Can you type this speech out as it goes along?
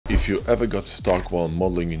If you ever got stuck while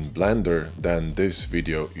modeling in Blender, then this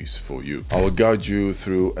video is for you. I will guide you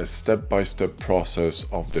through a step-by-step process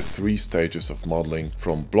of the 3 stages of modeling,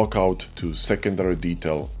 from blockout to secondary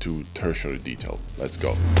detail to tertiary detail. Let's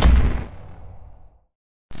go.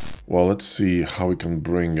 Well, let's see how we can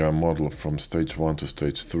bring a model from stage 1 to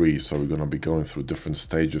stage 3. So we're going to be going through different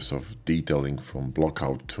stages of detailing, from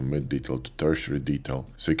blockout to mid-detail to tertiary detail,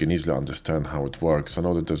 so you can easily understand how it works. I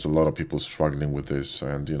know that there's a lot of people struggling with this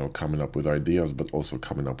and, coming up with ideas, but also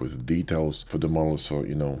coming up with details for the model. So,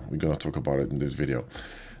 we're going to talk about it in this video.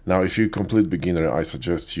 Now, if you're a complete beginner, I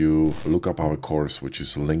suggest you look up our course, which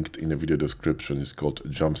is linked in the video description. It's called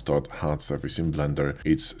Jumpstart Hard Surface in Blender.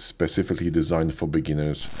 It's specifically designed for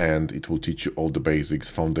beginners, and it will teach you all the basics,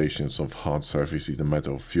 foundations of hard surface in a matter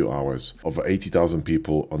of a few hours. Over 80,000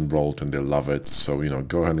 people enrolled and they love it. So,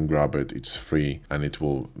 go ahead and grab it. It's free and it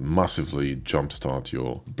will massively jumpstart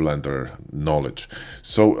your Blender knowledge.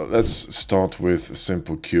 So let's start with a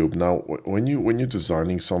simple cube. Now, when you're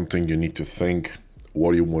designing something, you need to think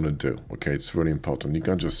what you want to do. Okay, it's really important. You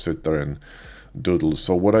can't just sit there and doodle.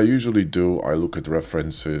 So what I usually do, I look at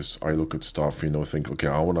references, I look at stuff, think, okay,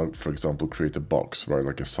 I want to, for example, create a box, right,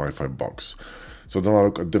 like a sci-fi box. So then I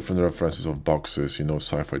look at different references of boxes,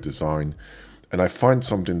 sci-fi design, and I find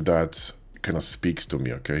something that kind of speaks to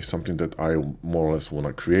me, okay, something that I more or less want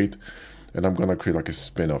to create, and I'm gonna create like a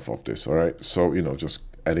spin-off of this. All right, so just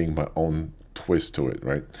adding my own twist to it,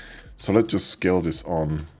 right? So let's just scale this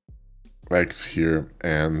on X here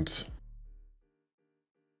and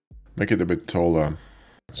make it a bit taller,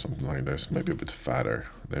 something like this, maybe a bit fatter.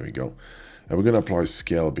 There we go. And we're going to apply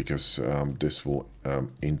scale because this will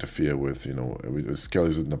interfere with, if the scale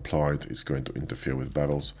isn't applied, it's going to interfere with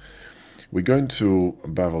bevels. We're going to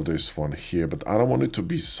bevel this one here, but I don't want it to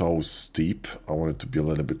be so steep. I want it to be a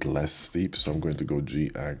little bit less steep. So I'm going to go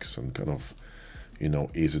GX and kind of,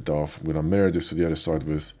 ease it off. I'm going to mirror this to the other side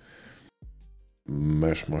with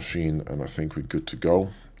Mesh Machine, and I think we're good to go.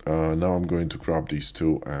 Now I'm going to grab these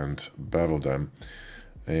two and bevel them,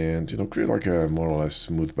 and create like a more or less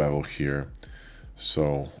smooth bevel here.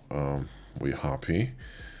 So we're happy.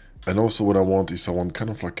 And also what I want is, I want kind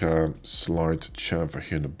of like a slight chamfer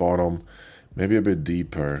here in the bottom, maybe a bit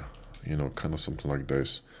deeper, kind of something like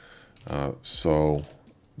this. So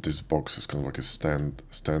this box is kind of like a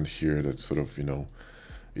stand here that sort of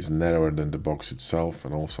is narrower than the box itself.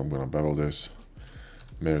 And also I'm going to bevel this,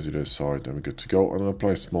 mirror to the side, and we're good to go. I'm going to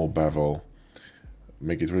apply a small bevel,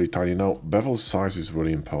 make it really tiny. Now, bevel size is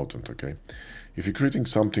really important, okay? If you're creating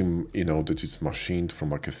something, that is machined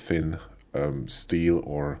from like a thin steel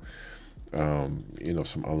or,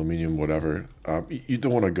 some aluminum, whatever, you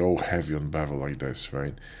don't want to go heavy on bevel like this,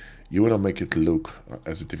 right? You want to make it look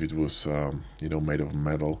as if it was, made of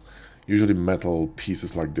metal. Usually metal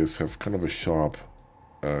pieces like this have kind of a sharp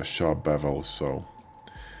bevel, so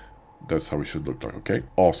that's how it should look like. Okay,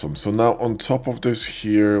 awesome. So now on top of this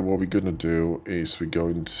here, what we're gonna do is we're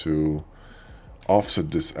going to offset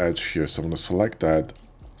this edge here. So I'm gonna select that,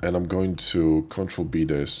 and I'm going to Control B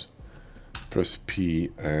this, press P,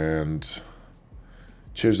 and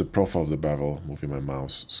change the profile of the bevel, moving my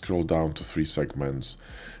mouse, scroll down to 3 segments.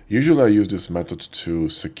 Usually I use this method to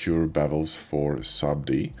secure bevels for sub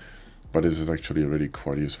D, but this is actually really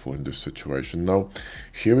quite useful in this situation. Now,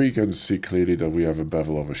 here you can see clearly that we have a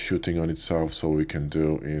bevel overshooting on itself. So what we can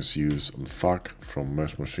do is use Unfuck from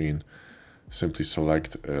Mesh Machine. Simply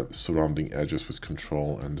select surrounding edges with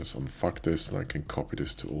Control and just unfuck this, and I can copy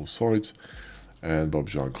this to all sides. And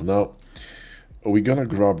Bob's your uncle. Now, we're gonna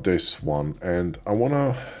grab this one, and I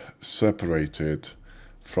wanna separate it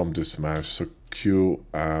from this mesh. So Q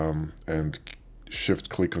and Shift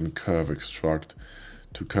click on Curve Extract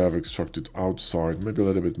to curve extract it outside, maybe a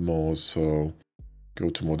little bit more. So go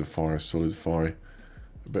to Modifier, Solidify,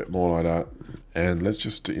 a bit more like that. And let's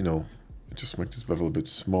just, just make this bevel a bit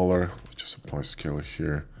smaller. Just apply scale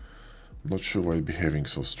here. I'm not sure why it's behaving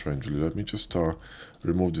so strangely. Let me just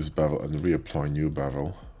remove this bevel and reapply new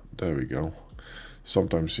bevel. There we go.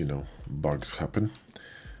 Sometimes, bugs happen.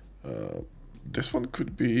 This one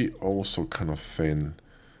could be also kind of thin.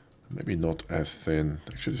 Maybe not as thin.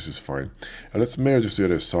 Actually, this is fine. And let's mirror this to the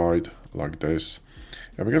other side like this.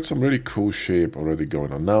 And we got some really cool shape already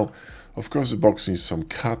going on. Now, of course, the box needs some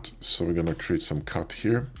cut. So we're going to create some cut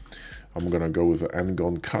here. I'm going to go with the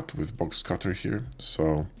end-gone cut with box cutter here.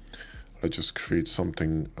 So let's just create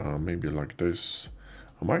something maybe like this.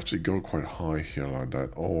 I might actually go quite high here like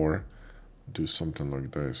that, or do something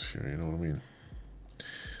like this here. You know what I mean?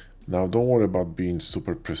 Now, don't worry about being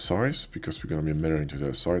super precise, because we're going to be mirroring to the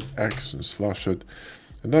other side. X and slash it.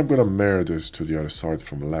 And then I'm going to mirror this to the other side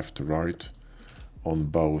from left to right on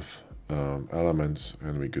both elements,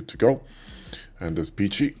 and we're good to go. And there's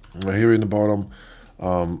peachy. Here in the bottom,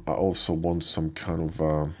 I also want some kind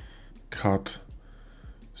of cut.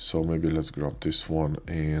 So maybe let's grab this one,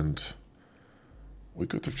 and we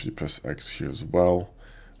could actually press X here as well.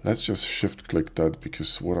 Let's just shift click that,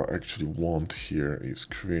 because what I actually want here is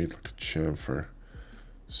create like a chamfer.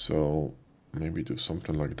 So maybe do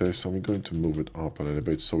something like this, and we're going to move it up a little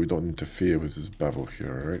bit so we don't interfere with this bevel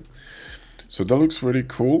here, right? So that looks really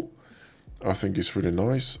cool. I think it's really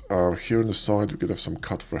nice. Here on the side we could have some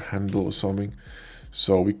cut for handle or something.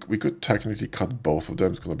 So we could technically cut both of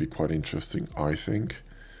them. It's going to be quite interesting, I think.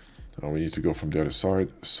 We need to go from the other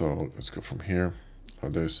side. So let's go from here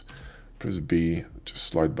like this. Press B, just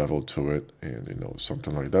slide bevel to it, and you know,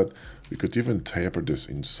 something like that. We could even taper this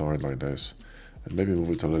inside like this, and maybe move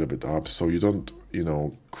it a little bit up so you don't, you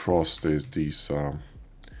know, cross these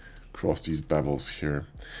bevels here.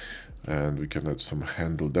 And we can add some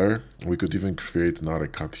handle there. We could even create another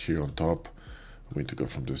cut here on top. We need to go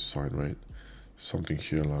from this side, right? Something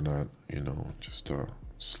here like that, you know, just a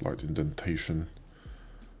slight indentation,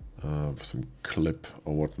 some clip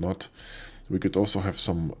or whatnot. We could also have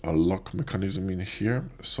some lock mechanism in here,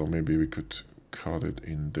 so maybe we could cut it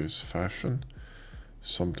in this fashion,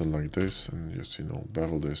 something like this, and just, you know,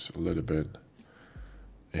 bevel this a little bit,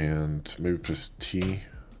 and maybe press T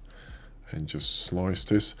and just slice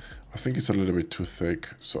this. I think it's a little bit too thick,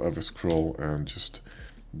 so have a scroll and just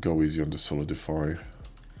go easy on the solidify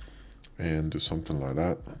and do something like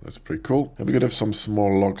that. That's pretty cool. And we could have some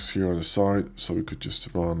small locks here on the side, so we could just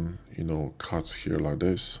run, you know, cuts here like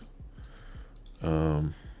this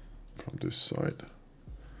from this side,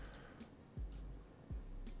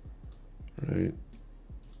 right?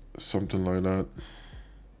 Something like that.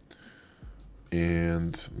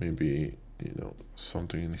 And maybe, you know,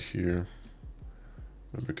 something in here.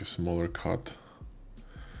 Maybe a smaller cut.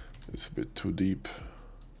 It's a bit too deep.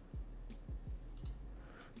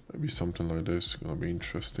 Maybe something like this. Gonna be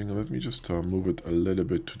interesting. Let me just move it a little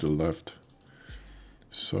bit to the left.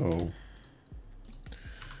 So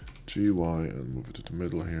GY and move it to the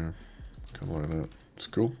middle here. Kind of like that. It's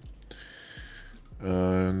cool.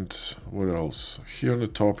 And what else? Here on the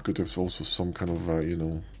top, you could have also some kind of you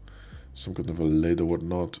know, some kind of a lid or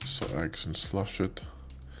whatnot. So X and slash it.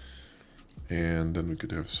 And then we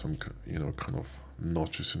could have some, you know, kind of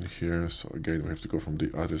notches in here. So again, we have to go from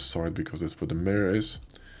the other side because that's where the mirror is,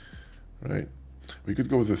 right? We could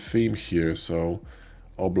go with a theme here, so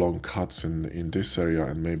oblong cuts in this area,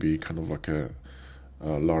 and maybe kind of like a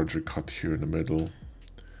larger cut here in the middle.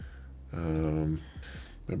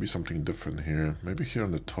 Maybe something different here. Maybe here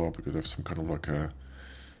on the top we could have some kind of like a,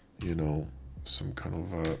 you know, some kind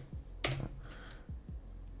of a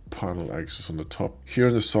panel axis on the top. Here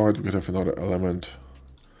on the side we could have another element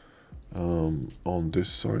on this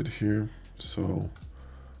side here. So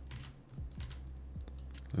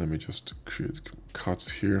let me just create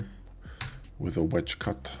cuts here with a wedge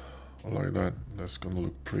cut like that. That's gonna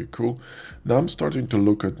look pretty cool. Now I'm starting to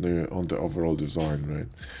look at the overall design, right?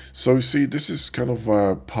 So you see, this is kind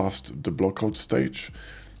of past the blockout stage,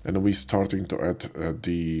 and we're starting to add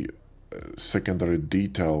the secondary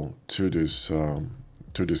detail to this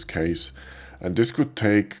case, and this could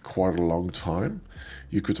take quite a long time.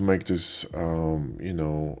 You could make this you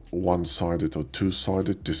know, one-sided or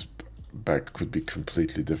two-sided. This back could be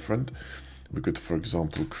completely different. We could, for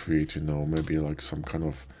example, create, you know, maybe like some kind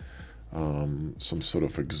of some sort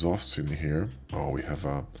of exhaust in here. Oh, we have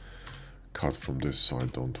a cut from this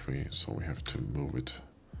side, don't we? So we have to move it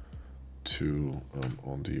to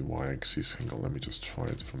on the y-axis. Hang on, let me just try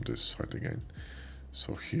it from this side again.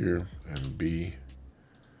 So here and B,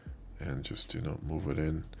 and just, you know, move it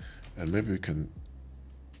in, and maybe we can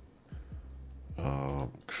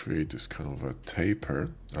create this kind of a taper.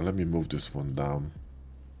 And let me move this one down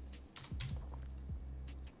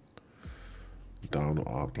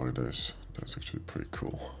or up like this. That's actually pretty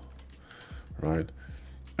cool, right?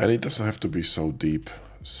 And it doesn't have to be so deep,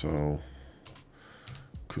 so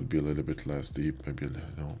could be a little bit less deep, maybe, you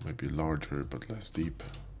know, maybe larger but less deep,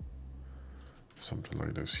 something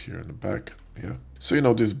like this here in the back. Yeah, so, you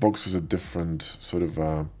know, this box is a different sort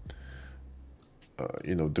of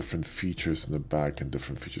you know, different features in the back and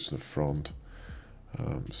different features in the front,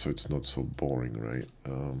 so it's not so boring, right?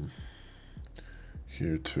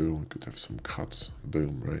 Here too we could have some cuts,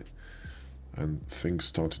 boom, right? And things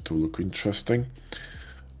started to look interesting.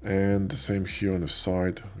 And the same here on the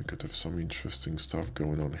side, we could have some interesting stuff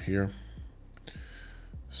going on here.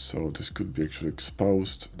 So this could be actually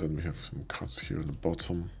exposed. Then we have some cuts here on the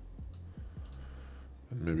bottom,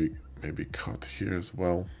 and maybe cut here as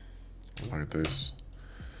well, like this.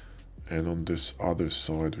 And on this other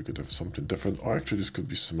side, we could have something different. Or actually, this could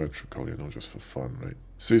be symmetrical, you know, just for fun, right?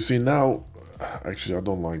 So you see now, actually, I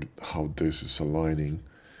don't like how this is aligning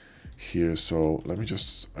here. So let me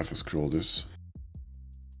just have a scroll this,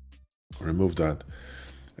 remove that.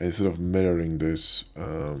 And instead of mirroring this,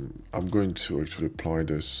 I'm going to actually apply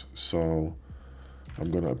this. So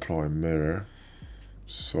I'm going to apply a mirror.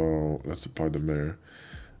 So let's apply the mirror.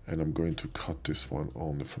 And I'm going to cut this one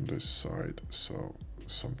only from this side. So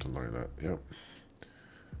something like that. Yep.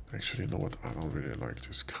 Actually, you know what? I don't really like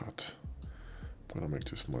this cut. I'm gonna make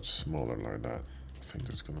this much smaller like that. I think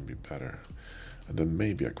that's gonna be better. And then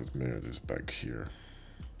maybe I could mirror this back here.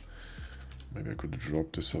 Maybe I could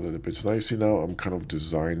drop this a little bit. So now you see, now I'm kind of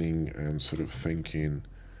designing and sort of thinking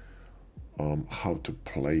how to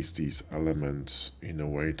place these elements in a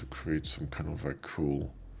way to create some kind of a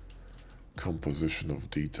cool composition of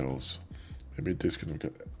details. Maybe this can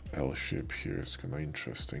get L shape here. It's kind of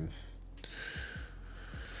interesting.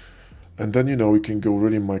 And then, you know, we can go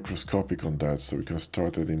really microscopic on that. So we can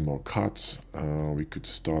start adding more cuts. We could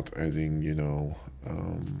start adding, you know,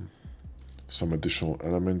 some additional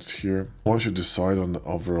elements here. Once you decide on the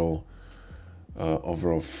overall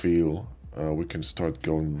feel, we can start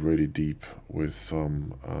going really deep with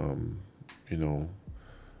some, you know,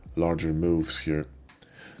 larger moves here.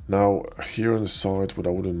 Now, here on the side, what I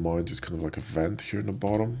wouldn't mind is kind of like a vent here in the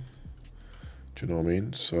bottom. Do you know what I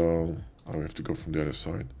mean? So I have to go from the other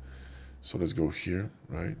side. So let's go here,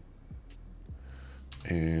 right?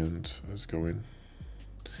 And let's go in.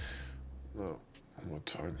 No, one more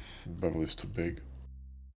time. Bevel is too big.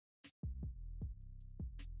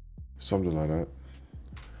 Something like that.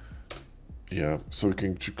 Yeah, so we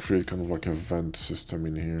can create kind of like a vent system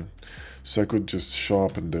in here. So I could just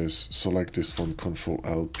sharpen this, select this one, Control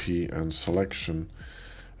LP and selection.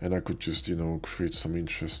 And I could just, you know, create some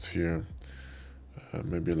interest here.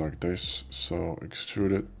 Maybe like this. So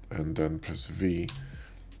extrude it and then press V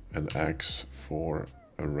and X for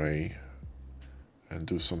array and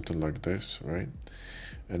do something like this, right?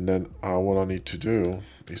 And then what I need to do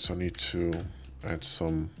is I need to add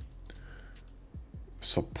some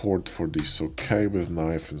support for this. So K with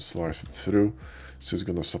knife and slice it through. So it's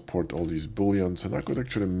gonna support all these booleans, and I could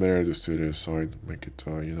actually mirror this to the other side, make it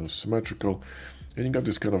you know, symmetrical, and you got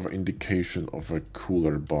this kind of indication of a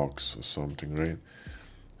cooler box or something, right?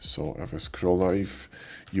 So if I scroll now, if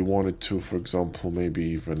you wanted to, for example, maybe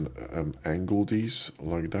even angle these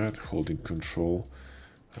like that, holding Control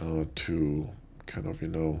to kind of, you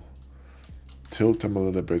know, tilt them a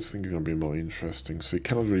little bit, I think it's gonna be more interesting. So you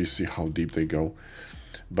cannot really see how deep they go.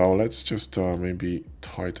 But let's just maybe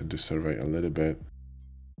tighten this array a little bit,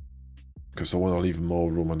 because I want to leave more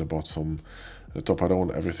room on the bottom. At the top, I don't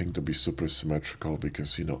want everything to be super symmetrical,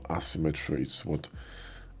 because, you know, asymmetry is what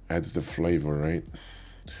adds the flavor, right?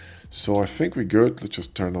 So I think we're good. Let's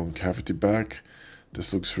just turn on cavity back.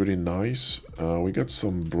 This looks really nice. We got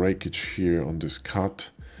some breakage here on this cut.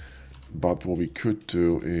 But what we could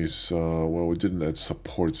do is, well, we didn't add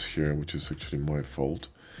supports here, which is actually my fault.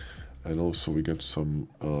 And also we got some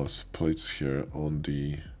splits here on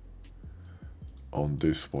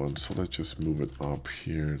this one. So let's just move it up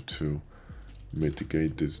here to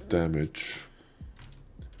mitigate this damage.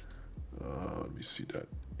 Let me see that.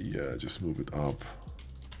 Yeah, just move it up.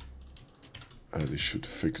 And it should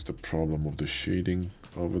fix the problem of the shading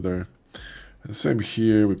over there. And same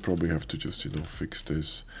here, we probably have to just, you know, fix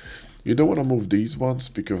this. You don't want to move these ones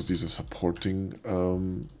because these are supporting,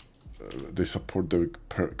 they support the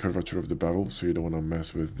curvature of the bevel, so you don't want to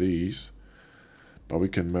mess with these. But we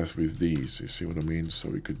can mess with these, you see what I mean? So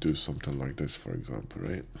we could do something like this, for example,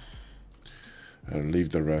 right? And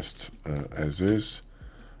leave the rest as is,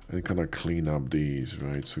 and kind of clean up these,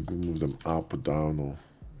 right? So move them up or down, or,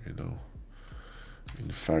 you know, in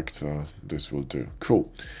fact, this will do.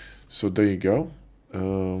 Cool. So there you go.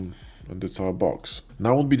 And that's our box.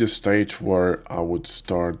 Now would be the stage where I would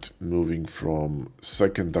start moving from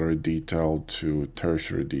secondary detail to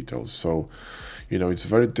tertiary detail. So, you know, it's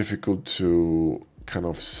very difficult to kind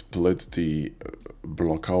of split the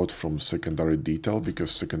block out from secondary detail, because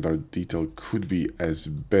secondary detail could be as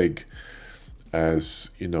big as,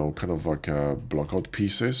 you know, kind of like block out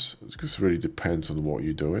pieces, because it really depends on what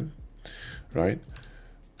you're doing, right?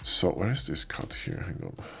 So where is this cut here? Hang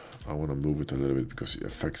on. I want to move it a little bit because it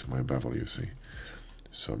affects my bevel, you see.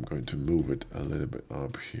 So I'm going to move it a little bit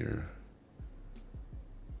up here.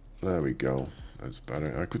 There we go. That's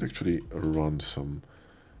better. I could actually run some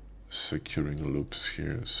securing loops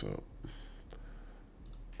here. So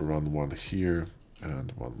run one here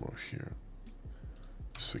and one more here.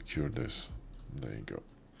 Secure this. There you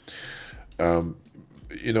go.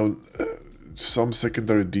 You know, some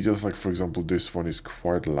secondary details, like for example, this one is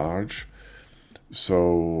quite large.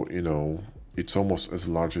 So, you know, it's almost as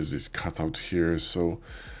large as this cutout here. So,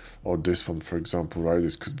 or this one, for example, right?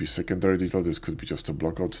 This could be secondary detail. This could be just a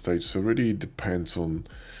blockout stage. So it really depends on,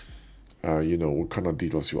 you know, what kind of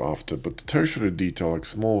details you're after. But the tertiary detail, like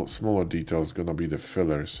smaller details, gonna be the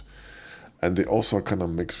fillers. And they also are kind of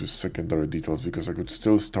mixed with secondary details, because I could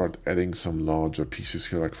still start adding some larger pieces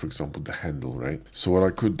here, like for example the handle, right? So what I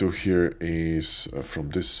could do here is from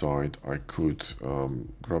this side, I could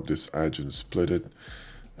grab this edge and split it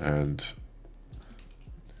and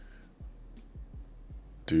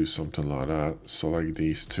do something like that. Select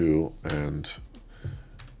these two and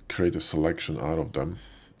create a selection out of them,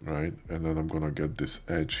 right? And then I'm gonna get this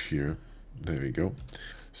edge here. There we go.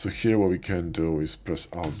 So here what we can do is press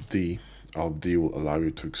Alt D. Alt D will allow you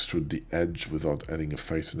to extrude the edge without adding a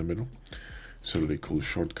face in the middle. It's a really cool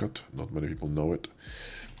shortcut. Not many people know it.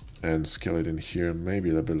 And scale it in here, maybe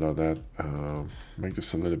a little bit like that. Make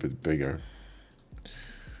this a little bit bigger.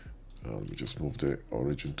 Let me just move the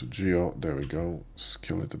origin to Geo. There we go.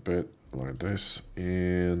 Scale it a bit like this,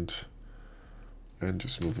 and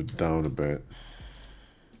just move it down a bit.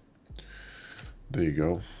 There you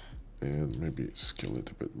go. And maybe scale it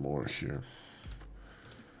a bit more here.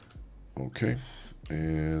 Okay,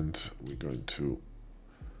 and we're going to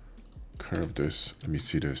curve this. Let me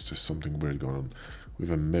see, there's just something weird going on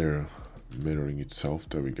with a mirroring itself.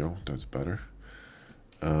 There we go, that's better.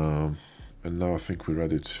 And now I think we're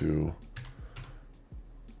ready to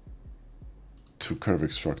curve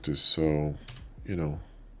extract this. So, you know,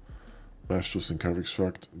 mesh tools and curve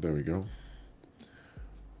extract. There we go.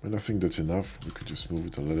 And I think that's enough. We could just move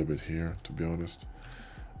it a little bit here, to be honest,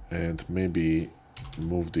 and maybe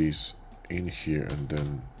move these in here and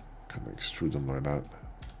then kind of extrude them like that.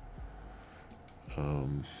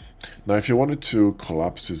 Now if you wanted to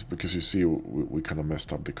collapse this, because you see we kind of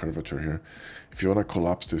messed up the curvature here, if you want to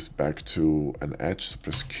collapse this back to an edge, so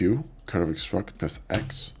press Q, curve extract, press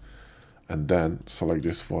X, and then select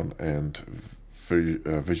this one and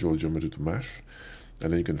visual geometry to mesh,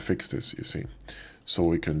 and then you can fix this, you see. So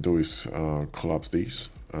what we can do is collapse these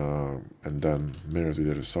and then mirror to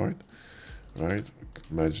the other side, right?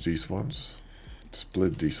 Match these ones,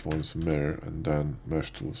 split these ones, mirror, and then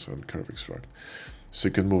mesh tools and curve extract. So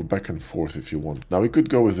you can move back and forth if you want. Now we could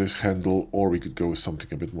go with this handle, or we could go with something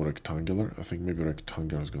a bit more rectangular. I think maybe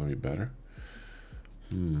rectangular is going to be better.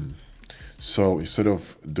 So instead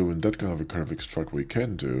of doing that kind of a curve extract, what we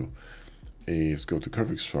can do is go to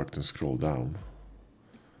curve extract and scroll down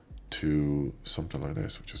to something like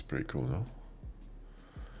this, which is pretty cool now.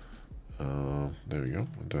 There we go,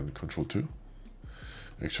 and then Control 2.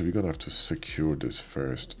 Actually, we're gonna have to secure this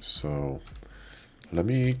first, so let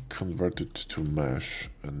me convert it to mesh,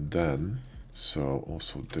 and then, so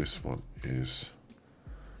also this one is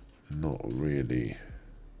not really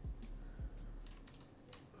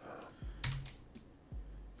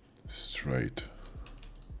straight.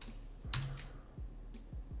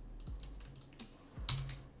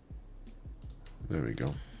 There we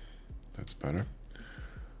go, that's better.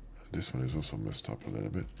 This one is also messed up a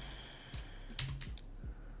little bit.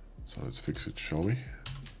 So let's fix it, shall we?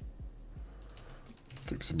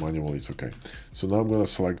 Fix it manually, it's okay. So now I'm going to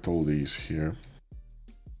select all these here.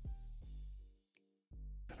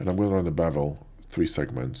 And I'm going to run the bevel, 3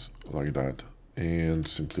 segments, like that. And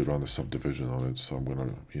simply run a subdivision on it. So I'm going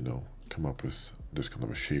to, you know, come up with this kind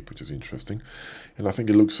of a shape, which is interesting. And I think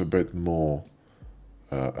it looks a bit more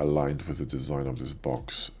aligned with the design of this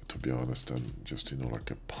box, to be honest, than just, you know,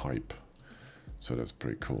 like a pipe. So that's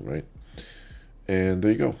pretty cool, right? And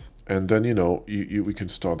there you go. And then, you know, we can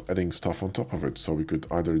start adding stuff on top of it. So we could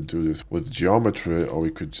either do this with geometry, or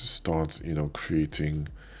we could just start, you know,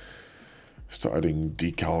 start adding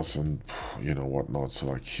decals and, you know, whatnot. So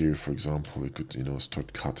like here, for example, we could, you know,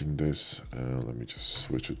 start cutting this. Let me just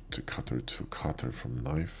switch it to cutter from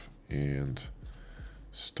knife and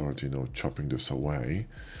start, you know, chopping this away.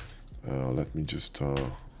 Let me just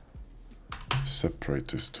separate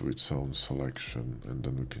this to its own selection, and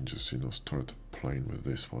then we can just, you know, start playing with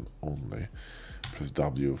this one only. Press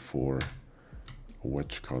W for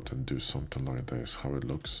wedge cut and do something like this. How it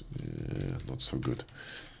looks, yeah, not so good.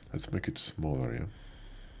 Let's make it smaller, yeah.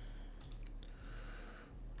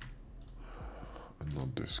 And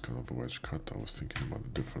not this kind of a wedge cut. I was thinking about a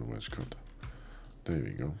different wedge cut. There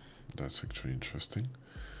we go. That's actually interesting.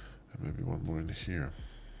 And maybe one more in here.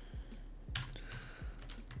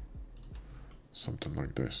 Something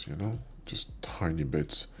like this, you know, just tiny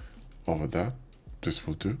bits over that. This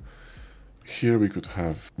will do. Here we could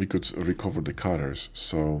recover the cutters.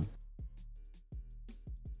 So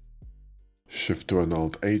Shift to and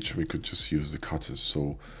Alt H, we could just use the cutters.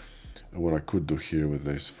 So what I could do here with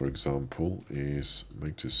this, for example, is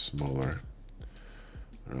make this smaller,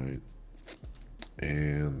 right?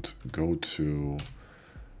 And go to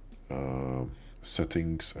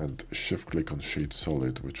settings and shift click on shade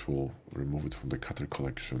solid, which will remove it from the cutter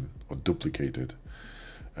collection or duplicate it.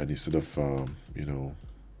 And instead of, you know,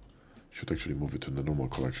 should actually move it to the normal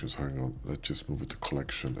collections. Hang on, let's just move it to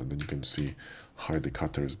collection, and then you can see hide the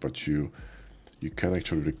cutters, but you can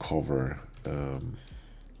actually recover.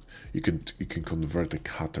 You can convert a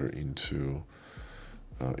cutter into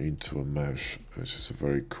a mesh. It's just a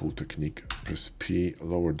very cool technique. Press P,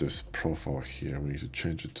 lower this profile here. We need to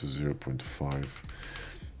change it to 0.5.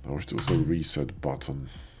 I wish there was a reset button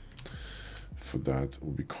for that. It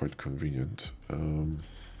would be quite convenient.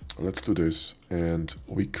 Let's do this, and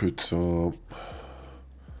we could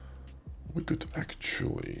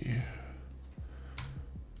actually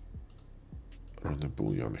run a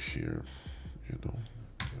boolean here, you know,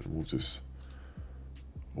 remove this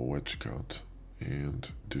wedge cut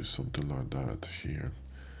and do something like that here.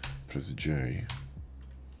 Press J,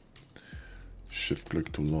 shift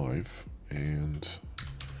click to live, and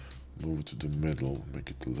move it to the middle, make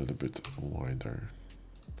it a little bit wider.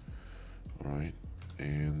 All right,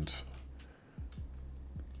 and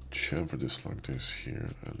chamfer this like this here,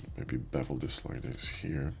 and maybe bevel this like this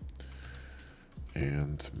here,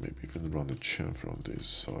 and maybe even run a chamfer on this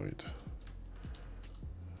side.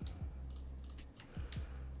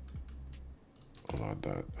 Like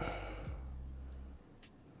that.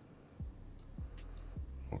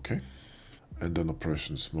 Okay, and then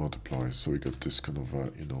operations multiply, so we got this kind of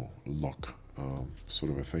you know, lock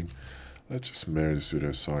sort of a thing. Let's just mirror this to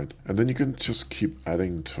the side, and then you can just keep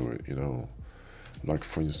adding to it, you know, like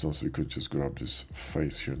for instance we could just grab this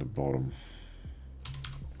face here in the bottom,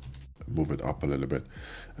 move it up a little bit,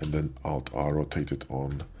 and then Alt R, rotate it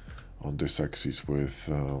on this axis with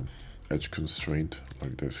edge constraint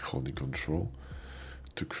like this, holding control,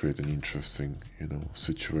 to create an interesting, you know,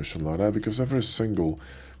 situation like that, because every single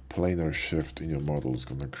planar shift in your model is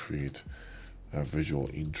going to create a visual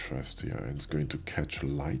interest here, and it's going to catch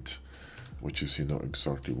light, which is, you know,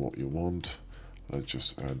 exactly what you want. Let's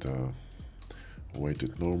just add a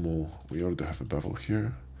weighted normal. We already have a bevel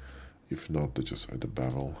here. If not, let's just add a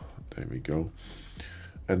bevel. There we go.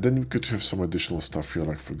 And then we could have some additional stuff here,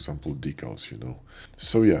 like for example decals, you know.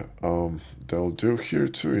 So yeah, that'll do here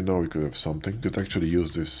too. You know, we could have something. We could actually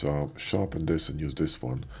use this, sharpen this and use this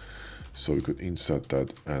one. So we could insert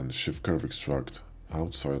that and shift curve extract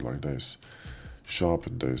outside like this,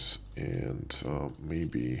 sharpen this, and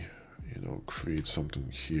maybe, you know, create something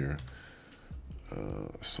here,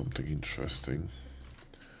 something interesting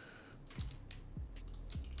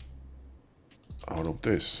out of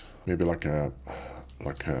this. Maybe like a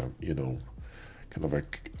you know, kind of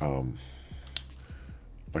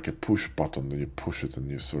like a push button. Then you push it and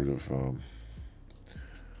you sort of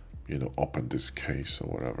you know, open this case or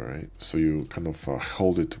whatever, right? So you kind of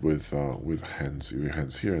hold it with hands, your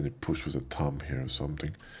hands here, and you push with a thumb here or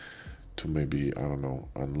something to maybe, I don't know,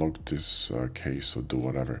 unlock this case or do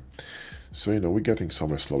whatever. So, you know, we're getting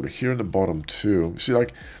somewhere slowly. Here in the bottom too, see,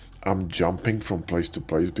 like, I'm jumping from place to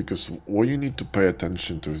place because what you need to pay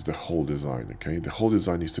attention to is the whole design, okay? The whole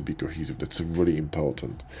design needs to be cohesive. That's really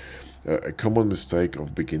important. A common mistake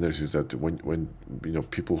of beginners is that when you know,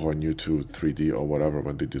 people who are new to 3D or whatever,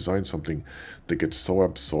 when they design something, they get so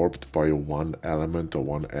absorbed by one element or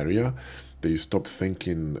one area that you stop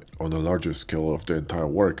thinking on a larger scale of the entire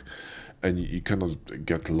work, and you kind of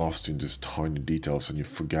get lost in these tiny details and you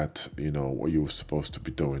forget, you know, what you were supposed to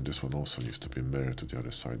be doing. This one also needs to be mirrored to the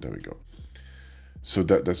other side. There we go. So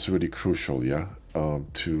that's really crucial, yeah,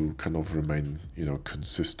 to kind of remain, you know,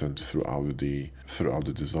 consistent throughout the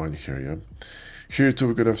design here, yeah. Here too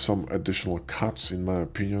we could have some additional cuts, in my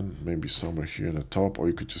opinion, maybe somewhere here in the top, or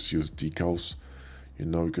you could just use decals. You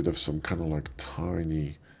know, you could have some kind of like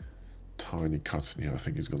tiny cuts in here. I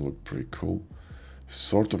think it's gonna look pretty cool.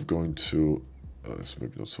 Sort of going to, it's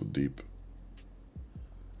maybe not so deep.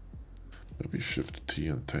 Maybe Shift T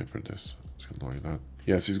and taper this. It's gonna like that.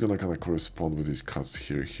 Yes, he's gonna kind of correspond with these cuts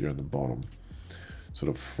here on the bottom. Sort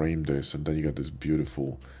of frame this, and then you get this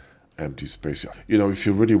beautiful empty space. You know, if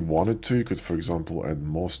you really wanted to, you could, for example, add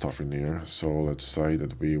more stuff in here. So let's say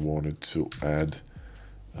that we wanted to add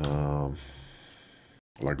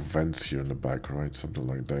like vents here in the back, right? Something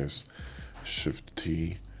like this. Shift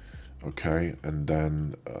T. Okay, and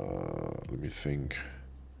then let me think.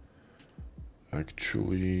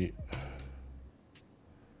 Actually,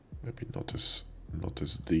 maybe not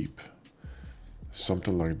as deep,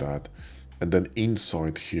 something like that. And then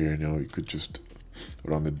inside here, you know, you could just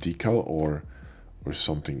around the decal or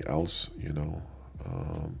something else, you know,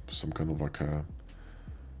 some kind of like a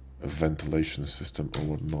ventilation system or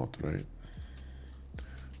whatnot, right?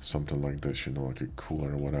 Something like this, you know, like a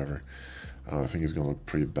cooler or whatever. I think it's gonna look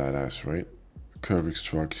pretty badass, right? Curve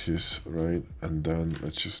extractors, right? And then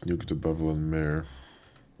let's just nuke the bevel and mirror.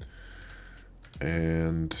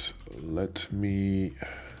 And let me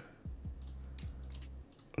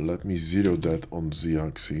zero that on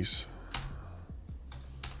z-axis.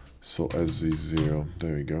 So SZ0,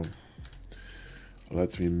 there we go.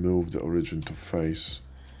 Let me move the origin to face.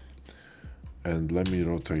 And let me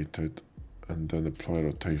rotate it and then apply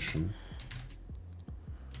rotation.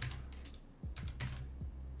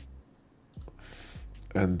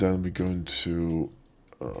 And then we're going to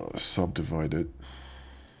subdivide it.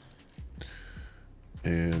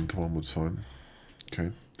 And one more time,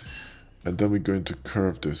 okay. And then we're going to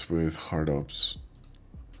curve this with HARDOPS.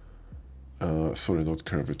 Sorry, not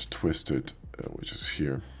curve it, twist it, which is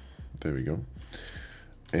here. There we go.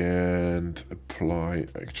 And apply,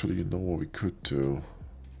 actually, you know what we could do?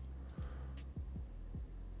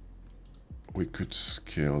 We could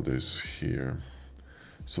scale this here.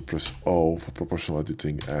 So press O for proportional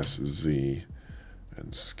editing as Z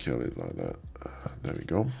and scale it like that. There we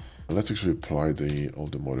go. Let's actually apply all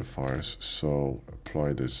the modifiers. So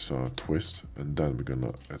apply this twist, and then we're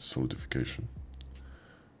gonna add solidification.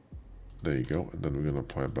 There you go, and then we're gonna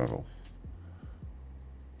apply a bevel.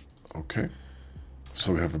 Okay.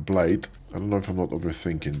 So we have a blade. I don't know if I'm not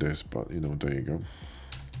overthinking this, but you know, there you go.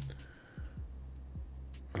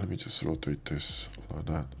 Let me just rotate this like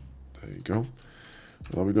that. There you go.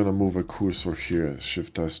 Now we're gonna move a cursor here,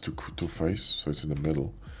 Shift S to face, so it's in the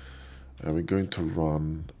middle. And we're going to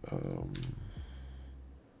run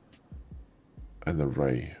an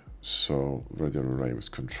array. So radial array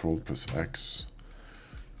with Control, press X.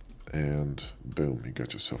 And boom, you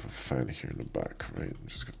got yourself a fan here in the back, right? You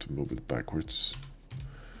just got to move it backwards.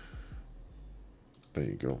 There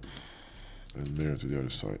you go. And mirror to the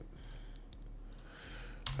other side.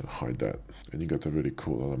 And hide that. And you got a really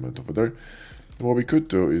cool element over there. And what we could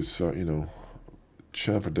do is, you know,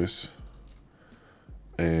 chamfer this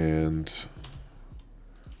and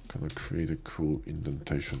kind of create a cool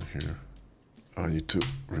indentation here. I need to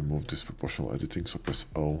remove this proportional editing, so press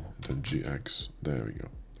O, then GX. There we go.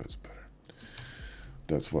 That's better.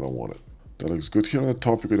 That's what I wanted. That looks good. Here on the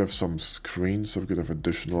top, we could have some screens, so we could have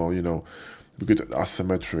additional, you know, we could have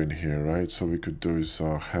asymmetry in here, right? So we could do is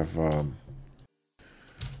have,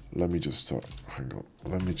 let me just hang on.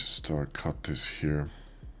 Let me just cut this here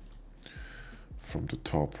from the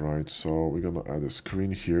top, right? So we're gonna add a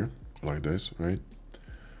screen here, like this, right?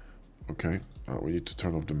 Okay, we need to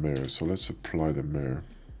turn off the mirror, so let's apply the mirror.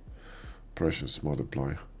 Operations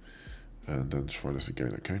multiply, and then try this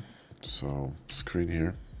again, okay? So, screen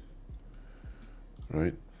here,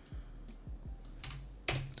 right?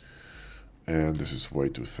 And this is way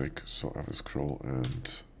too thick, so I have a scroll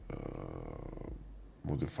and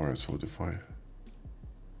modify, solidify.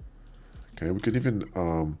 Okay, we can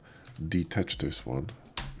even detach this one,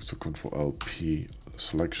 so Control LP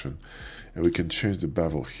selection, and we can change the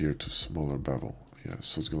bevel here to smaller bevel. Yeah,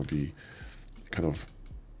 so it's gonna be kind of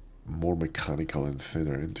more mechanical and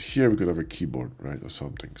thinner. And here we could have a keyboard, right, or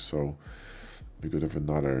something. So we could have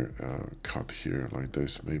another cut here like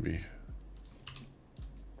this, maybe,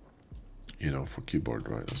 you know, for keyboard,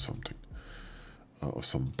 right, or something, or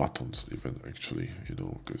some buttons even, actually, you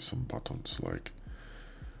know, because some buttons like,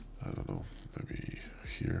 I don't know, maybe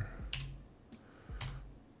here.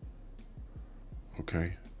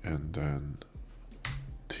 Okay, and then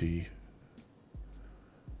T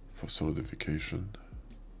for solidification,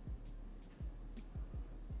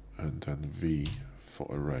 and then V for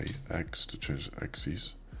array, X to change the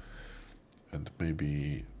axes, and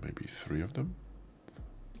maybe 3 of them.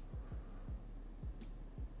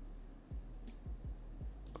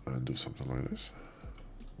 And do something like this.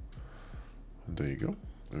 And there you go.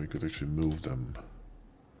 And we could actually move them,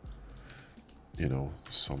 you know,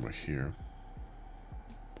 somewhere here.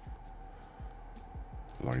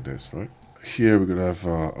 Like this, right? Here we're gonna have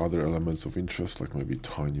other elements of interest, like maybe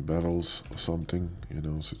tiny bevels or something, you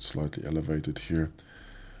know, so it's slightly elevated here.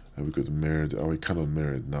 And we could mirror it. Oh, we cannot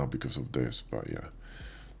mirror it now because of this, but yeah.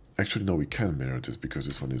 Actually, no, we can mirror this because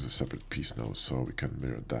this one is a separate piece now, so we can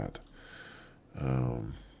mirror that.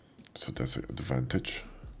 So that's an advantage.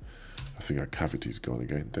 I think our cavity is gone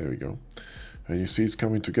again. There we go. And you see it's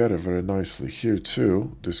coming together very nicely. Here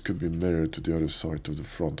too, this could be mirrored to the other side, to the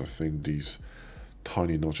front. I think these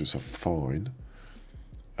tiny notches are fine.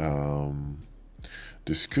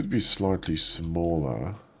 This could be slightly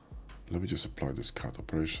smaller, let me just apply this cut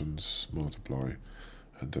operations, multiply,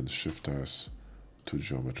 and then Shift S to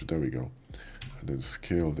geometry. There we go. And then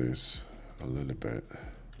scale this a little bit.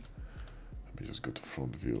 Let me just go to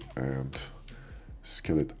front view and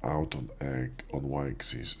scale it out on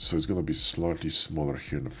y-axis. So it's going to be slightly smaller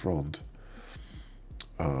here in the front.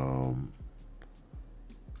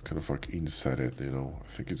 Kind of like inset it, you know. I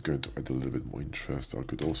think it's going to add a little bit more interest. I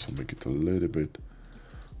could also make it a little bit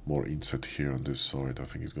more inset here on this side. I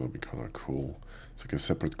think it's going to be kind of cool. It's like a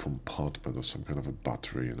separate compartment or some kind of a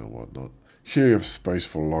battery, you know, whatnot. Here you have space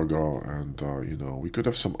for logo, and you know, we could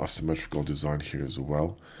have some asymmetrical design here as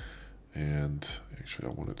well. And actually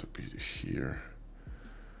I want it to be here,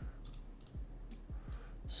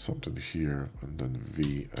 something here, and then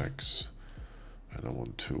VX, and I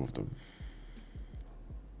want 2 of them,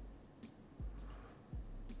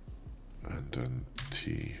 and then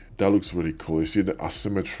T. That looks really cool. You see the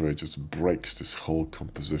asymmetry just breaks this whole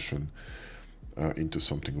composition into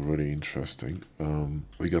something really interesting.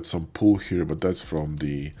 We got some pull here, but that's from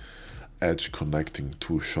the edge connecting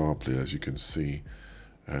too sharply, as you can see,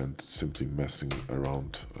 and simply messing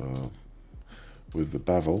around with the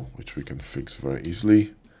bevel, which we can fix very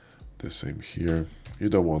easily. The same here. You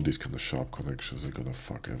don't want these kind of sharp connections, they're gonna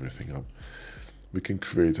fuck everything up. We can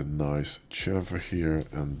create a nice chamfer here,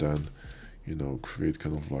 and then, you know, create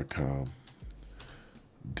kind of like a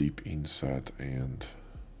deep inset, and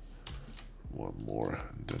one more,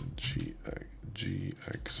 and then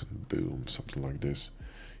GX, and boom, something like this.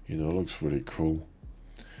 You know, it looks really cool.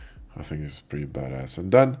 I think it's pretty badass.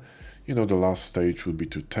 And then, you know, the last stage would be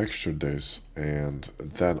to texture this, and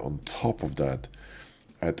then on top of that,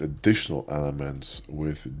 add additional elements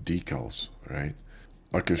with decals, right?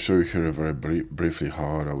 I can show you here very briefly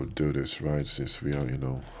how I would do this, right? Since we are, you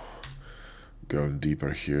know, going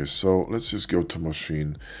deeper here. So let's just go to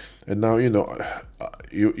machine, and now, you know,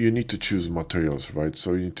 you need to choose materials, right?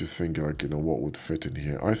 So you need to think like, you know, what would fit in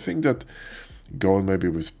here. I think that going maybe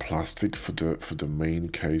with plastic for the main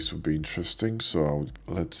case would be interesting. So I would,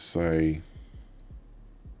 let's say,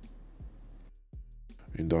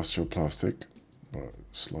 industrial plastic, but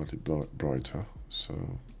slightly brighter.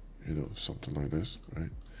 So, you know, something like this,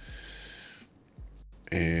 right?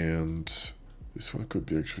 And this one could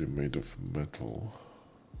be actually made of metal.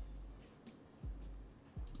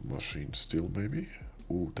 Machine steel, maybe?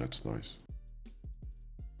 Ooh, that's nice.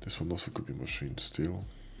 This one also could be machine steel.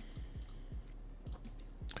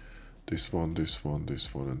 This one, this one,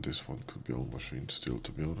 this one, and this one could be all machine steel,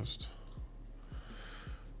 to be honest.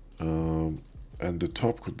 And the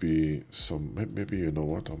top could be some, maybe, you know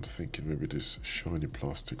what, I'm thinking maybe this shiny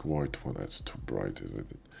plastic white one. That's too bright, isn't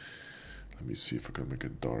it? Let me see if I can make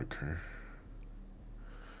it darker.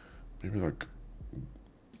 Maybe like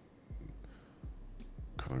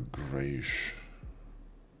kind of grayish.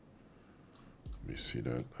 Let me see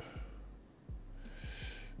that.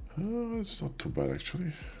 It's not too bad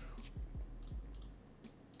actually.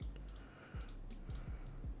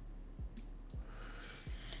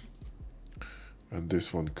 And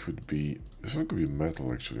this one could be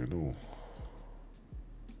metal actually, no.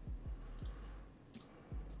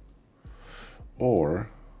 Or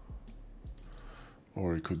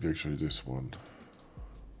it could be actually this one,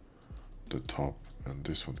 the top, and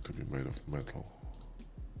this one could be made of metal,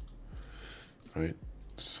 right?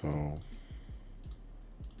 So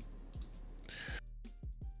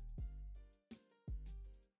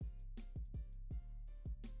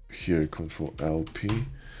here, Control LP,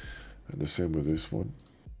 and the same with this one.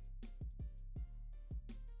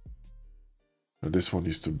 And this one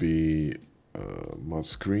needs to be matte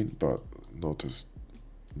screen, but not as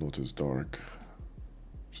dark,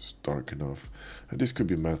 just dark enough. And this could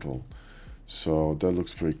be metal, so that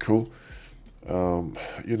looks pretty cool.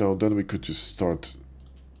 You know, then we could just start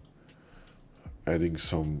adding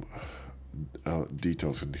some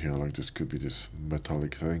details in here, like this could be this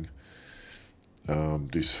metallic thing.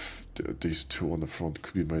 These two on the front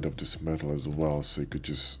could be made of this metal as well, so you could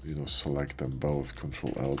just, you know, select them both,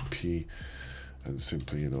 Control LP, and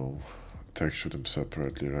simply, you know, texture them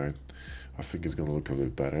separately, right? I think it's gonna look a little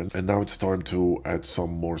better. And now it's time to add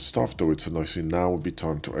some more stuff to it. So now would be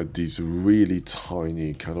time to add these really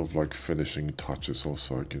tiny kind of like finishing touches.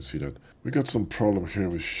 Also, I can see that we got some problem here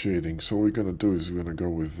with shading. So what we're gonna do is we're gonna go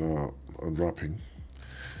with unwrapping.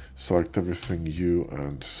 Select everything U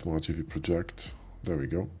and Smart UV project. There we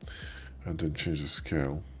go. And then change the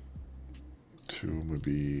scale to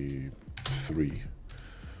maybe 3.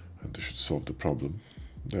 And this should solve the problem.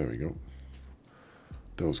 There we go.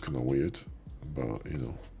 That was kind of weird, but you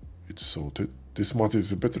know, it's sorted. This mod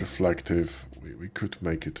is a bit reflective. We could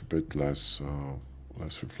make it a bit less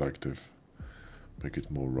reflective. make it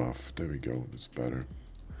more rough. There we go, that's better.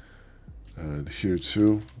 And here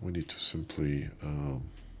too, we need to simply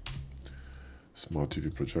smart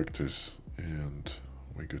UV project this, and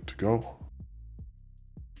we're good to go.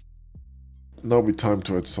 Now be time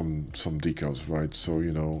to add some decals, right? So,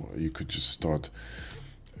 you know, you could just start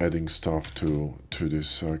adding stuff to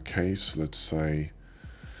this case. Let's say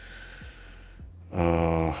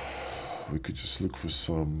we could just look for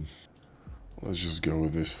some. Let's just go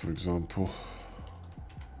with this, for example.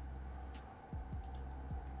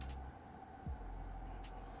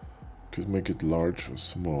 Could make it large or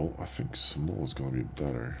small. I think small is gonna be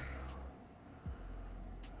better.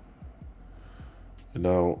 And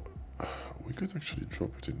now we could actually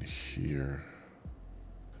drop it in here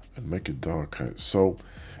and make it darker. So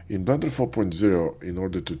in Blender 4.0, in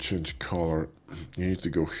order to change color, you need to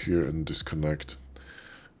go here and disconnect,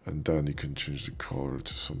 and then you can change the color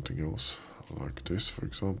to something else, like this, for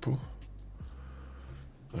example.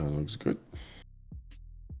 That looks good.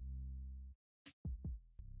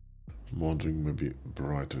 I'm wondering, maybe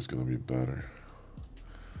brighter is gonna be better.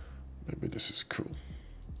 Maybe this is cool.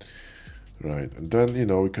 Right, and then, you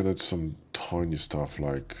know, we can add some tiny stuff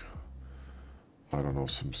like, I don't know,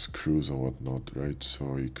 some screws and whatnot, right?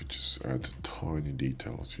 So you could just add tiny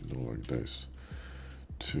details, you know, like this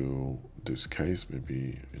to this case.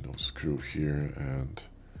 Maybe, you know, screw here and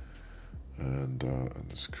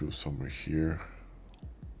a screw somewhere here.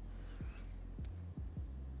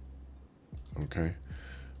 Okay,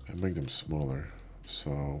 and make them smaller.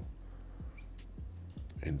 So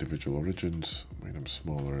individual origins, make them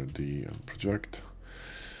smaller, D, and project.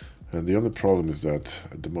 And the only problem is that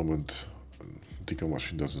at the moment Decal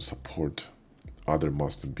machine doesn't support other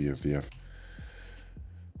masks than BSDF,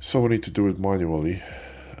 so we need to do it manually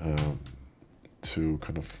to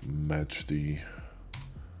kind of match the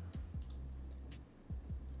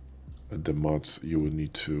mods. You will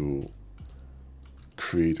need to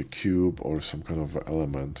create a cube or some kind of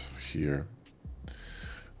element here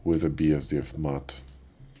with a BSDF mod,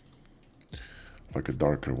 like a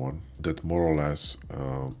darker one that more or less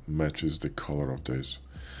matches the color of this.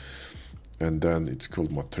 And then it's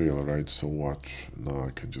called material, right? So watch, now I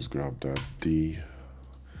can just grab that D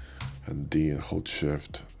and hold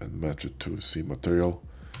shift and match it to C material,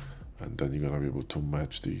 and then you're gonna be able to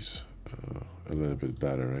match these a little bit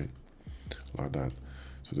better, right? Like that.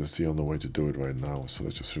 So that's the only way to do it right now. So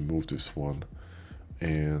let's just remove this one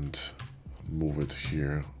and move it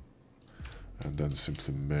here, and then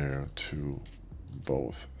simply mirror to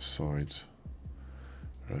both sides,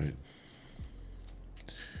 right?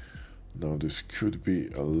 Now this could be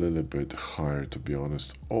a little bit higher, to be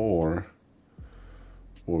honest, or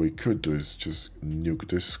what we could do is just nuke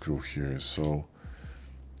this screw here. So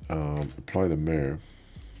apply the mirror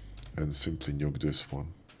and simply nuke this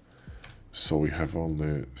one. So we have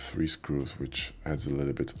only 3 screws, which adds a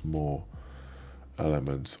little bit more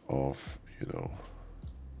elements of, you know,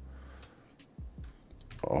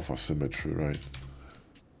 of asymmetry, right?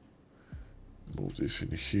 Move this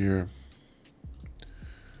in here.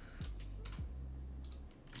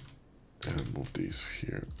 And move these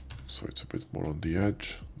here, so it's a bit more on the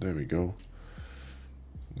edge. There we go.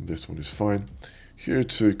 This one is fine. Here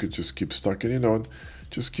too, you could just keep stacking, you know,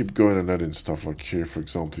 just keep going and adding stuff. Like here, for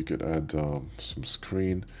example, you could add some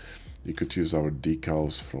screen. You could use our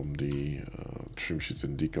decals from the trim sheet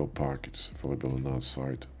and decal pack. It's available on our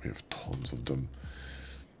site. We have tons of them,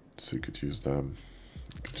 so you could use them.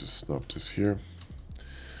 You could just snap this here.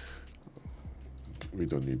 We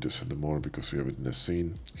don't need this anymore because we have it in the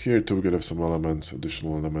scene. Here too, we could have some elements,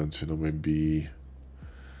 additional elements, you know, maybe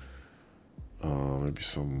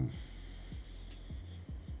some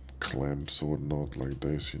clamps or not, like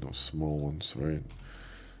this, you know, small ones, right?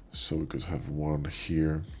 So we could have one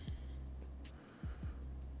here.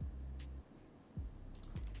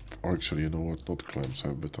 Or actually, you know what, not clamps, I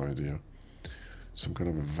have a better idea. Some kind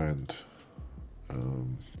of a vent,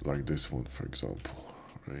 like this one, for example,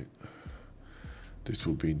 right? This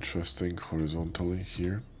will be interesting horizontally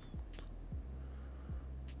here.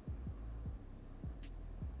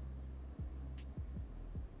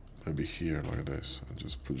 Maybe here like this, and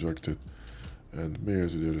just project it and mirror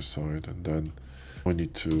to the other side, and then we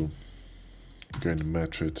need to again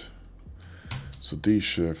match it. So D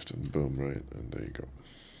shift and boom, right? And there you go.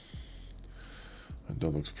 And that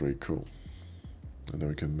looks pretty cool. And then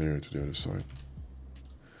we can mirror to the other side.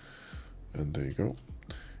 And there you go.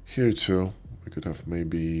 Here too, we could have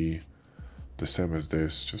maybe the same as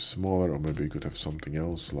this, just smaller, or maybe you could have something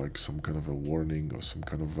else, like some kind of a warning or some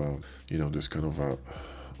kind of a, you know, this kind of a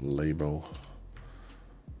label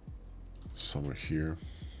somewhere here.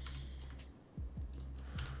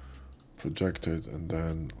 project it, and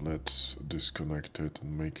then let's disconnect it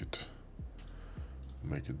and make it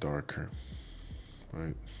darker.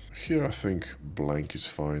 Right here, I think blank is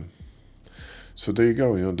fine. So there you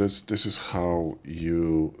go. You know, this is how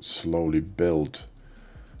you slowly build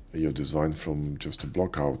your design from just a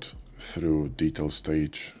block out through detail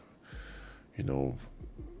stage, you know,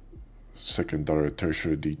 secondary,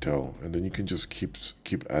 tertiary detail, and then you can just keep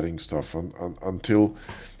adding stuff until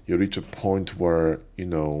you reach a point where, you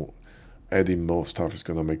know, adding more stuff is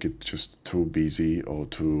gonna make it just too busy or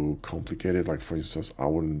too complicated. Like for instance, I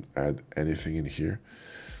wouldn't add anything in here.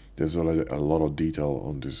 There's already a lot of detail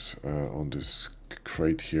on this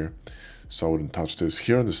crate here, so I wouldn't touch this.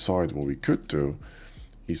 Here on the side, what we could do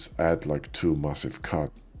is add like 2 massive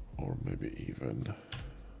cuts, or maybe even,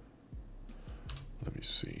 let me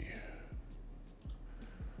see,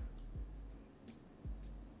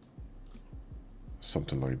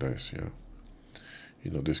 something like this. Yeah,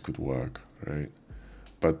 you know, this could work, right?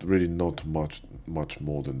 But really not much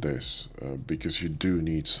more than this, because you do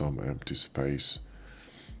need some empty space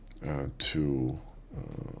to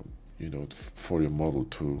you know, for your model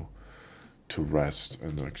to rest.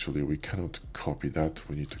 And actually we cannot copy that,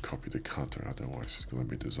 we need to copy the cutter, otherwise it's going to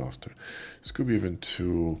be a disaster. This could be even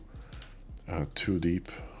too deep.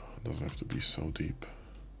 It doesn't have to be so deep,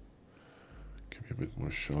 it can be a bit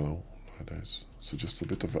more shallow like this. So just a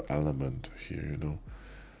bit of an element here, you know,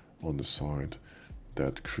 on the side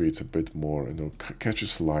that creates a bit more, you know,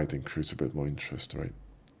 catches light and creates a bit more interest, right?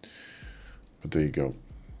 But there you go.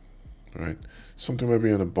 Right, something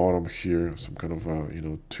maybe on the bottom here, some kind of you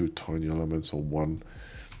know, 2 tiny elements, or 1,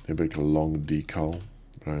 maybe like a long decal,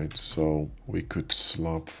 right? So we could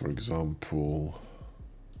slap, for example,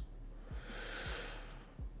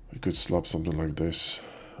 we could slap something like this,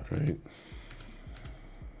 right?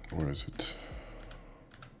 Where is it?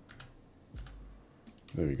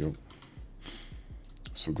 There we go.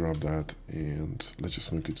 So grab that and let's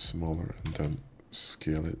just make it smaller and then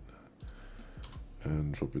scale it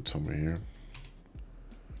and drop it somewhere here,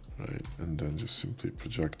 right? And then just simply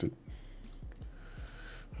project it,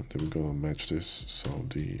 and then we're gonna match this, so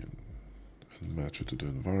and match it to the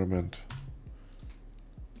environment.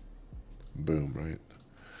 Boom, right?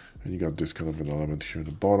 And you got this kind of an element here in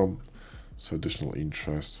the bottom, so additional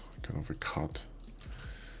interest, kind of a cut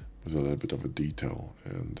with a little bit of a detail,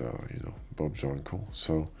 and you know, Bob's your uncle.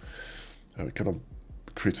 So it kind of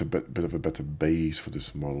creates a bit of a better base for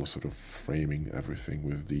this model, sort of framing everything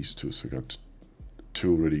with these 2. So you got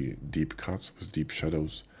 2 really deep cuts with deep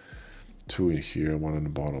shadows, 2 in here, 1 in the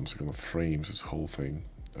bottom, so it kind of frames this whole thing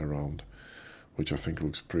around, which I think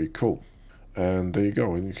looks pretty cool. And there you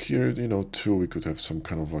go. And here, you know, too, we could have some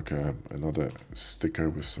kind of like another sticker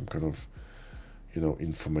with some kind of, you know,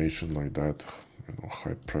 information like that, you know,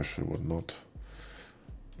 high pressure, whatnot.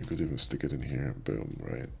 We could even stick it in here, boom,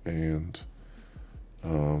 right? And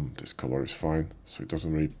this color is fine, so it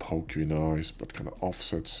doesn't really poke you in the eyes, but kind of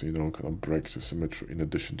offsets, you know, kind of breaks the symmetry in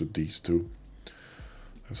addition to these 2.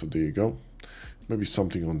 And so there you go. Maybe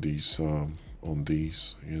something on these,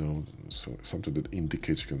 you know, so something that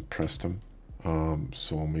indicates you can press them.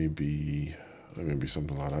 So maybe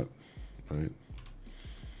something like that, right?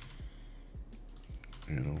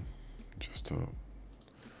 You know, just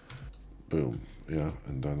boom, yeah.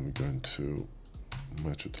 And then we're going to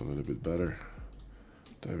match it a little bit better.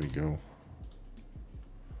 There we go.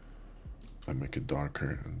 I make it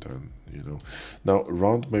darker, and then, you know, now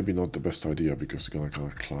round maybe not the best idea because it's gonna kind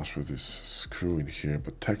of clash with this screw in here,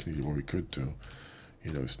 but technically what we could do,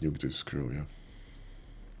 you know, is nuke this screw, yeah,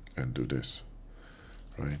 and do this,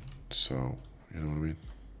 right? So, you know what I mean?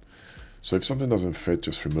 So if something doesn't fit,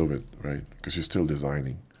 just remove it, right? Because you're still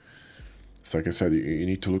designing. So like I said, you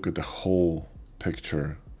need to look at the whole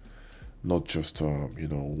picture, not just you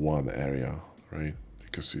know, one area, right?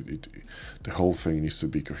 Because the whole thing needs to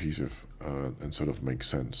be cohesive and sort of make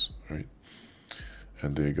sense, right?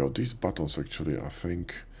 And there you go. These buttons actually, I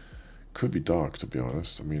think, could be dark, to be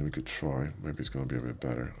honest. I mean, we could try. Maybe it's going to be a bit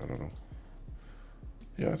better. I don't know.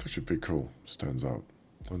 Yeah, it's actually pretty cool. Stands out.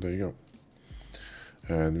 And there you go.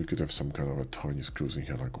 And we could have some kind of a tiny screws in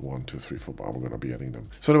here, like 1, 2, 3, 4, but I'm going to be adding them.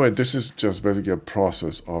 So anyway, this is just basically a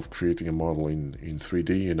process of creating a model in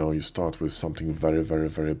 3D. You know, you start with something very, very,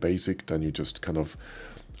 very basic. Then you just kind of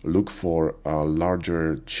look for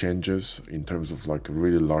larger changes in terms of like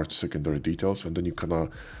really large secondary details. And then you kind of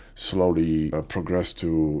slowly progress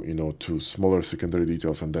to, you know, to smaller secondary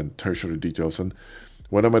details and then tertiary details. And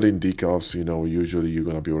when I'm adding decals, you know, usually you're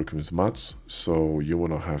going to be working with mats, so you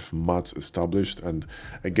want to have mats established. And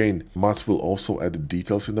again, mats will also add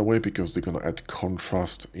details in a way because they're going to add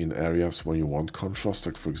contrast in areas when you want contrast.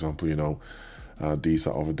 Like, for example, you know, these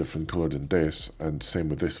are of a different color than this, and same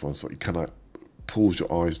with this one. So it kind of pulls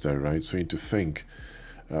your eyes there, right? So you need to think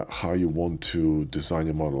how you want to design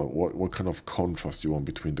your model, what kind of contrast you want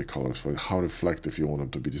between the colors, right? How reflective you want them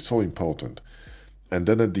to be. It's so important. And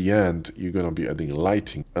then at the end, you're going to be adding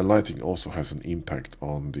lighting, and lighting also has an impact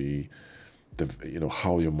on the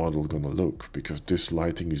how your model is going to look, because this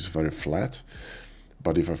lighting is very flat.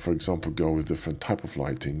 But if I, for example, go with different type of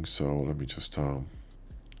lighting, so let me just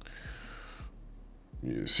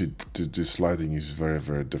you see this lighting is very,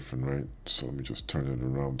 very different, right? So let me just turn it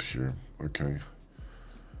around here. Okay,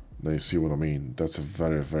 now you see what I mean. That's a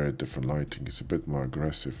very, very different lighting. It's a bit more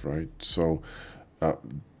aggressive, right? So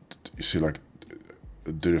you see, like,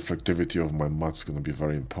 the reflectivity of my matte is going to be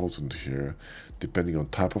very important here, depending on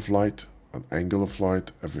type of light, an angle of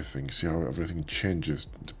light, everything. See how everything changes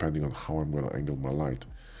depending on how I'm going to angle my light.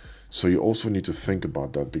 So you also need to think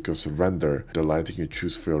about that, because a render, the lighting you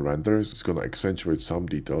choose for your renders is going to accentuate some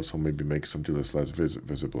details or maybe make some details less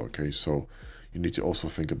visible, okay? So you need to also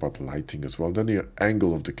think about lighting as well. Then the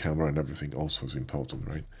angle of the camera and everything also is important,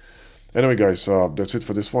 right? Anyway, guys, that's it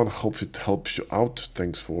for this one. Hope it helps you out.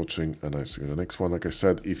 Thanks for watching, and I see you in the next one. Like I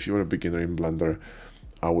said, if you're a beginner in Blender,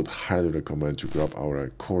 I would highly recommend you grab our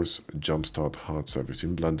course, Jumpstart Hard Service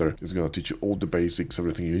in Blender. It's going to teach you all the basics,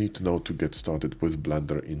 everything you need to know to get started with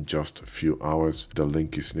Blender in just a few hours. The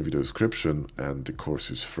link is in the video description, and the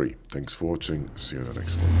course is free. Thanks for watching. See you in the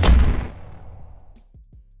next one.